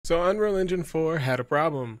So Unreal Engine 4 had a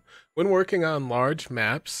problem. When working on large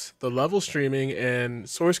maps, the level streaming and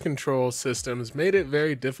source control systems made it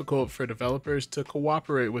very difficult for developers to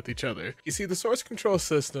cooperate with each other. You see, the source control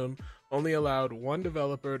system only allowed one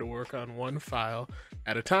developer to work on one file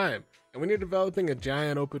at a time. And when you're developing a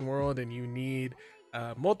giant open world and you need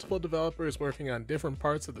multiple developers working on different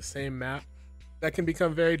parts of the same map, that can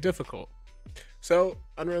become very difficult. So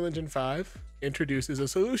Unreal Engine 5 introduces a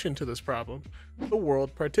solution to this problem, the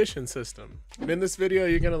World Partition system. And in this video,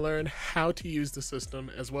 you're going to learn how to use the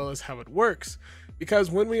system as well as how it works,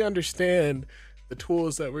 because when we understand the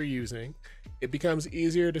tools that we're using, it becomes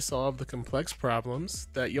easier to solve the complex problems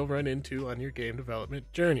that you'll run into on your game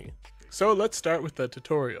development journey. So let's start with the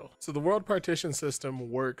tutorial. So the World Partition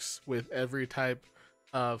system works with every type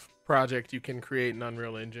of project you can create in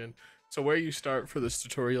Unreal Engine. So where you start for this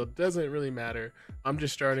tutorial doesn't really matter. I'm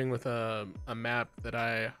just starting with a map that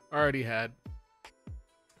I already had.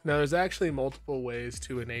 Now there's actually multiple ways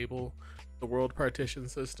to enable the World Partition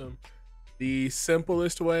system. The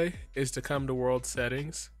simplest way is to come to World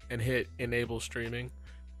Settings and hit Enable Streaming,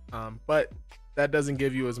 but that doesn't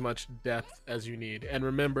give you as much depth as you need. And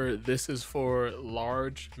remember, this is for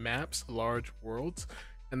large maps, large worlds.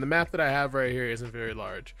 And the map that I have right here isn't very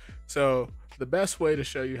large. So the best way to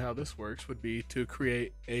show you how this works would be to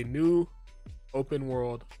create a new open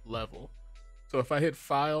world level. So if I hit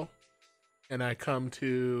File and I come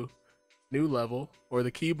to New Level, or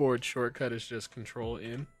the keyboard shortcut is just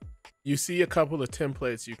Control-N, you see a couple of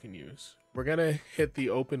templates you can use. We're gonna hit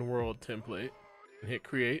the open world template and hit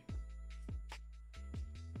Create.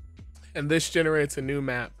 And this generates a new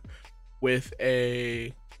map with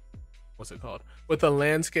a, with a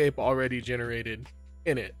landscape already generated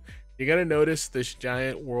in it. You're gonna notice this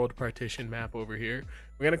giant world partition map over here.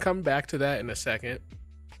 We're gonna come back to that in a second.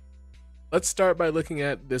 Let's start by looking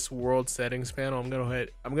at this world settings panel. I'm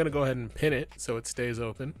gonna go ahead and pin it so it stays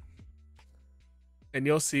open. And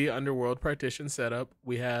you'll see under world partition setup,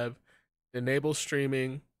 we have enable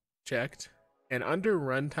streaming checked. And under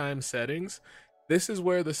runtime settings, this is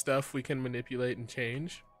where the stuff we can manipulate and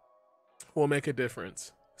change will make a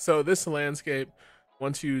difference. So this landscape,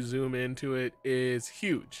 once you zoom into it, is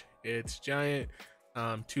huge. It's giant.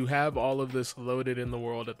 To have all of this loaded in the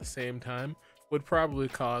world at the same time would probably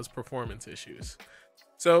cause performance issues.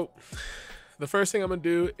 So the first thing I'm gonna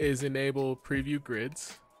do is enable preview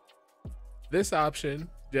grids. This option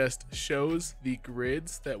just shows the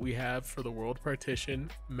grids that we have for the world partition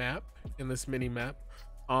map in this mini map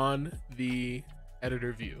on the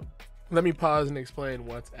editor view. Let me pause and explain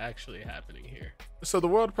what's actually happening here. So the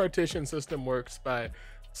world partition system works by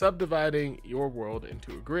subdividing your world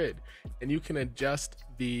into a grid, and you can adjust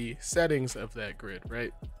the settings of that grid,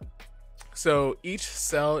 right? So each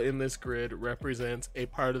cell in this grid represents a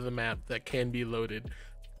part of the map that can be loaded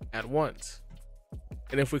at once.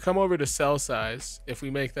 And if we come over to cell size, if we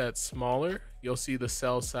make that smaller, you'll see the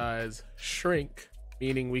cell size shrink,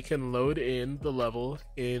 meaning we can load in the level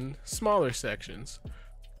in smaller sections.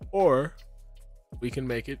 Or we can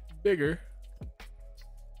make it bigger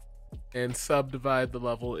and subdivide the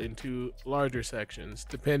level into larger sections,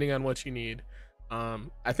 depending on what you need.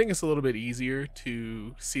 I think it's a little bit easier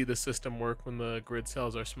to see the system work when the grid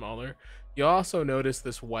cells are smaller. You'll also notice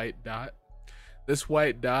this white dot. This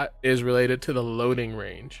white dot is related to the loading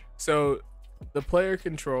range. So the player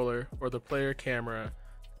controller or the player camera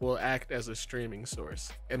will act as a streaming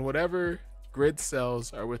source, and whatever grid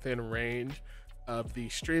cells are within range of the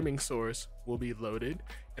streaming source will be loaded,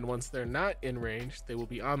 and once they're not in range, they will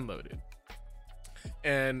be unloaded.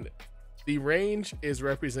 And the range is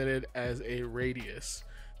represented as a radius.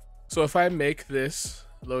 So if I make this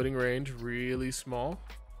loading range really small,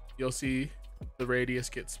 you'll see the radius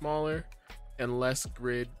get smaller and less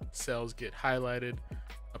grid cells get highlighted,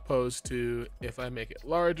 opposed to if I make it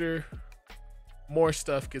larger, more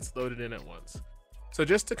stuff gets loaded in at once. So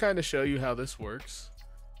just to kind of show you how this works,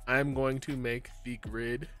 I'm going to make the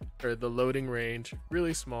grid or the loading range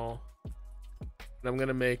really small, and I'm going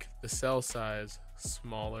to make the cell size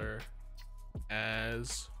smaller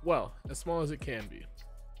as well, as small as it can be.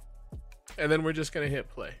 And then we're just going to hit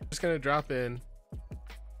play. Just going to drop in.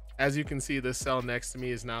 As you can see, this cell next to me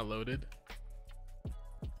is not loaded,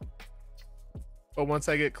 but once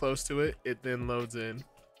I get close to it, it then loads in.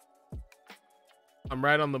 I'm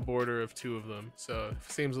right on the border of two of them, so if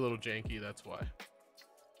it seems a little janky, that's why.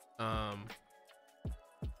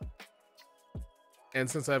 And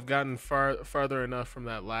since I've gotten farther enough from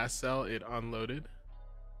that last cell, it unloaded.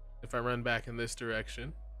 If I run back in this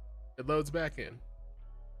direction, it loads back in.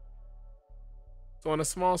 So on a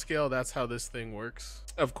small scale, that's how this thing works.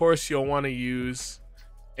 Of course, you'll want to use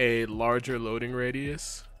a larger loading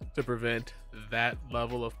radius to prevent that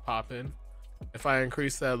level of pop-in. If I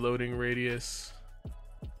increase that loading radius,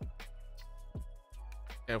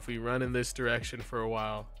 and if we run in this direction for a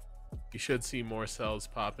while, you should see more cells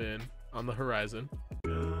pop in on the horizon.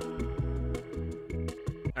 All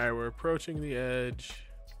right, we're approaching the edge,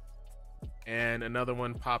 and another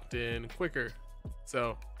one popped in quicker.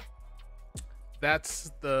 So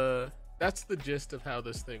that's the gist of how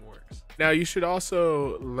this thing works. Now you should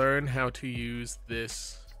also learn how to use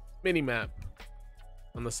this mini map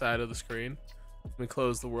on the side of the screen. Let me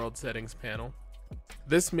close the world settings panel.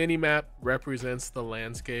 This mini map represents the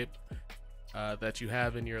landscape that you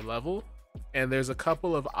have in your level, and there's a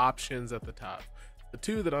couple of options at the top. The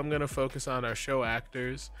two that I'm going to focus on are show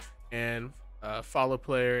actors and follow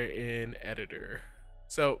player in editor.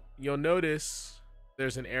 So you'll notice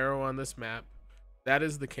there's an arrow on this map. That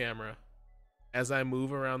is the camera. As I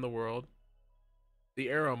move around the world, the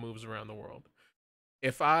arrow moves around the world.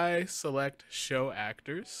 If I select show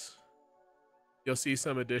actors, you'll see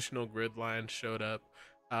some additional grid lines showed up.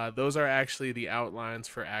 Those are actually the outlines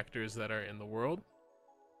for actors that are in the world.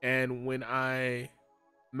 And when I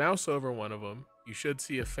mouse over one of them, you should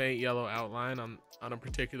see a faint yellow outline on a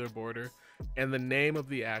particular border and the name of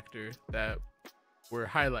the actor that we're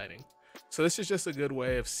highlighting. So this is just a good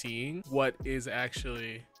way of seeing what is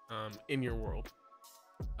actually in your world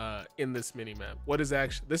in this mini map.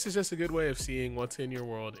 This is just a good way of seeing what's in your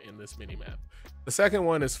world in this mini map. The second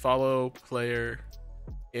one is follow player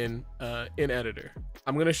in editor.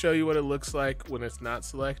 I'm going to show you what it looks like when it's not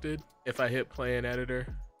selected. If I hit play in editor,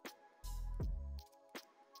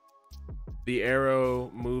 the arrow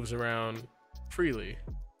moves around freely,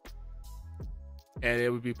 and it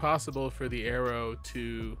would be possible for the arrow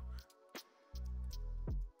to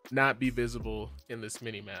not be visible in this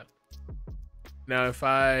mini map. Now if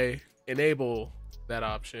I enable that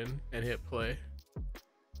option and hit play,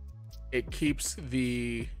 it keeps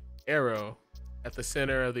the arrow at the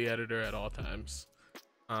center of the editor at all times.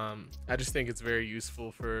 I just think it's very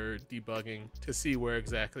useful for debugging to see where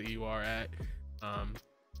exactly you are at,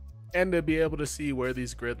 and to be able to see where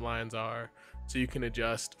these grid lines are so you can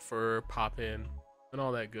adjust for pop in and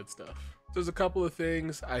all that good stuff. So there's a couple of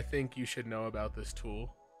things I think you should know about this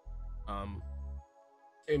tool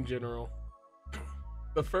in general.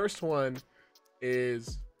 The first one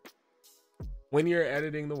is when you're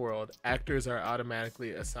editing the world, actors are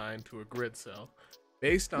automatically assigned to a grid cell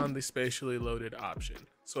based on the spatially loaded option.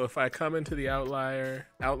 So if I come into the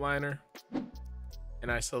outliner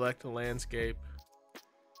and I select a landscape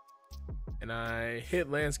and I hit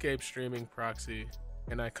landscape streaming proxy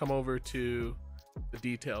and I come over to the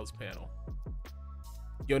details panel,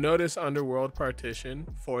 you'll notice under world partition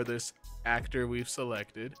for this actor we've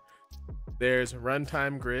selected, there's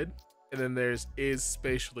runtime grid, and then there's is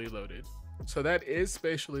spatially loaded. So that is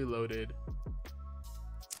spatially loaded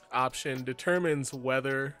option determines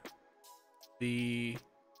whether the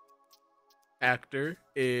actor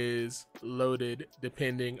is loaded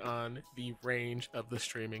depending on the range of the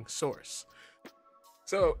streaming source.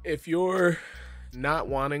 So if you're not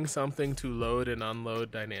wanting something to load and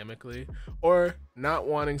unload dynamically, or not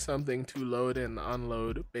wanting something to load and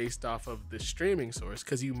unload based off of the streaming source,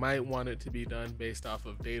 because you might want it to be done based off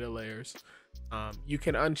of data layers, you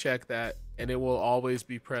can uncheck that and it will always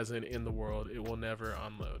be present in the world. It will never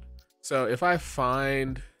unload. So if I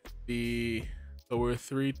find we're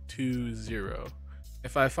 320,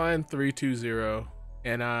 if I find 320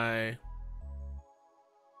 and I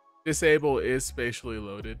disable is spatially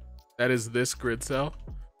loaded, that is this grid cell.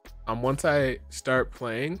 Once I start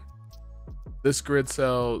playing, this grid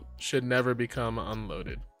cell should never become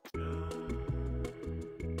unloaded.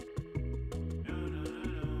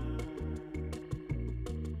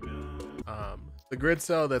 The grid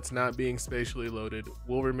cell that's not being spatially loaded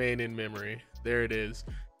will remain in memory. There it is.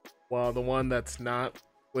 While the one that's not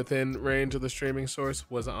within range of the streaming source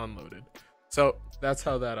was unloaded. So that's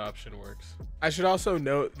how that option works. I should also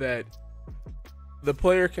note that the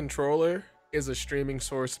player controller is a streaming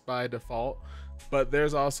source by default, but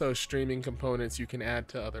there's also streaming components you can add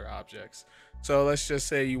to other objects. So let's just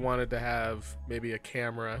say you wanted to have maybe a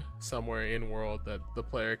camera somewhere in world that the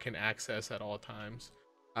player can access at all times.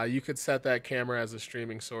 You could set that camera as a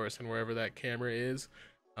streaming source, and wherever that camera is,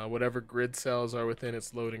 whatever grid cells are within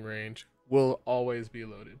its loading range will always be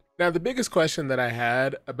loaded. Now, the biggest question that I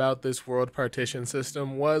had about this world partition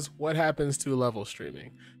system was what happens to level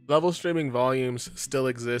streaming? Level streaming volumes still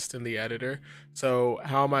exist in the editor, so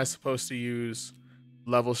how am I supposed to use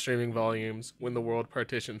level streaming volumes when the world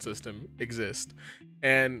partition system exists?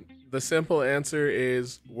 And the simple answer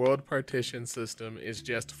is world partition system is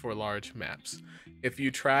just for large maps. If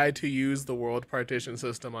you try to use the world partition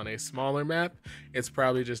system on a smaller map, it's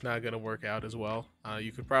probably just not going to work out as well.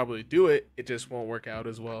 You could probably do it, it just won't work out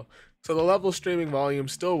as well. So the level streaming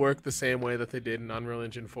volumes still work the same way that they did in Unreal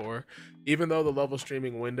Engine 4, even though the level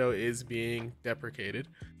streaming window is being deprecated.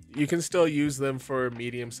 You can still use them for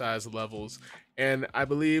medium-sized levels, and I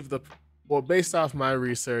believe well, based off my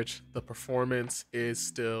research, the performance is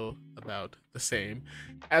still about the same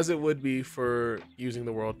as it would be for using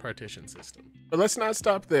the world partition system. But let's not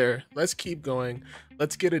stop there. Let's keep going.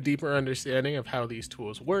 Let's get a deeper understanding of how these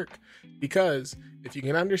tools work, because if you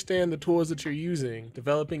can understand the tools that you're using,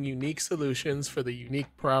 developing unique solutions for the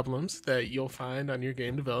unique problems that you'll find on your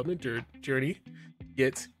game development journey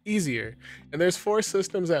gets easier. And there's 4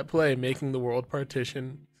 systems at play making the world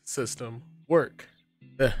partition system work.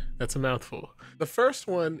 That's a mouthful. The first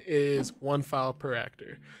one is one file per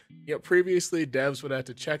actor. Previously, devs would have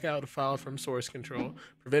to check out a file from source control,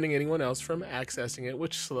 preventing anyone else from accessing it,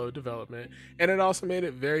 which slowed development, and it also made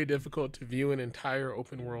it very difficult to view an entire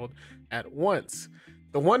open world at once.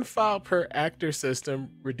 The one file per actor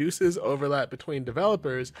system reduces overlap between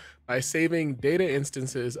developers by saving data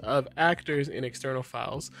instances of actors in external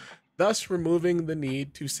files, thus removing the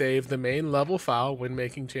need to save the main level file when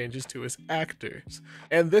making changes to its actors.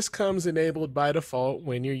 And this comes enabled by default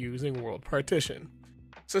when you're using World Partition.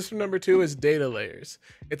 System number 2 is data layers.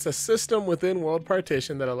 It's a system within World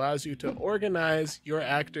Partition that allows you to organize your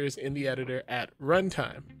actors in the editor at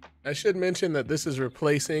runtime. I should mention that this is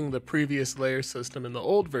replacing the previous layer system in the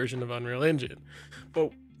old version of Unreal Engine.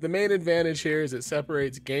 But the main advantage here is it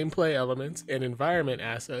separates gameplay elements and environment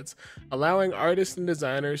assets, allowing artists and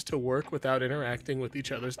designers to work without interacting with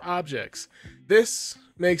each other's objects. This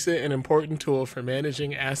makes it an important tool for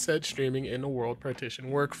managing asset streaming in a world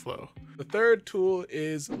partition workflow. The third tool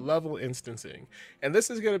is level instancing, and this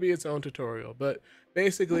is going to be its own tutorial, but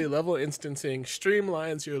basically level instancing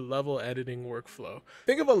streamlines your level editing workflow.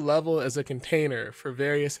 Think of a level as a container for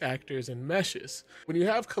various actors and meshes. When you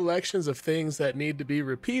have collections of things that need to be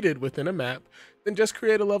repeated within a map, then just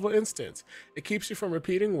create a level instance. It keeps you from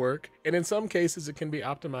repeating work, and in some cases it can be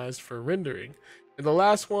optimized for rendering. And the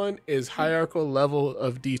last one is hierarchical level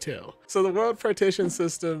of detail. So the world partition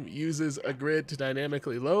system uses a grid to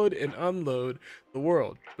dynamically load and unload the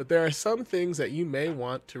world, but there are some things that you may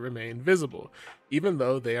want to remain visible, even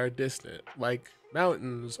though they are distant, like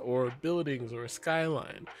mountains or buildings or a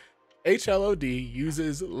skyline. HLOD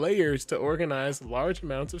uses layers to organize large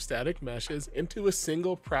amounts of static meshes into a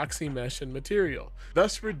single proxy mesh and material,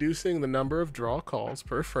 thus reducing the number of draw calls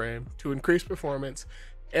per frame to increase performance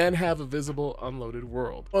and have a visible unloaded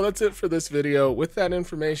world. Well, that's it for this video. With that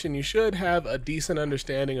information, you should have a decent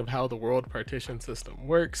understanding of how the world partition system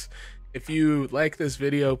works. If you like this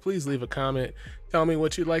video, please leave a comment. Tell me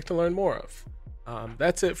what you'd like to learn more of.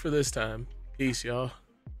 That's it for this time. Peace, y'all.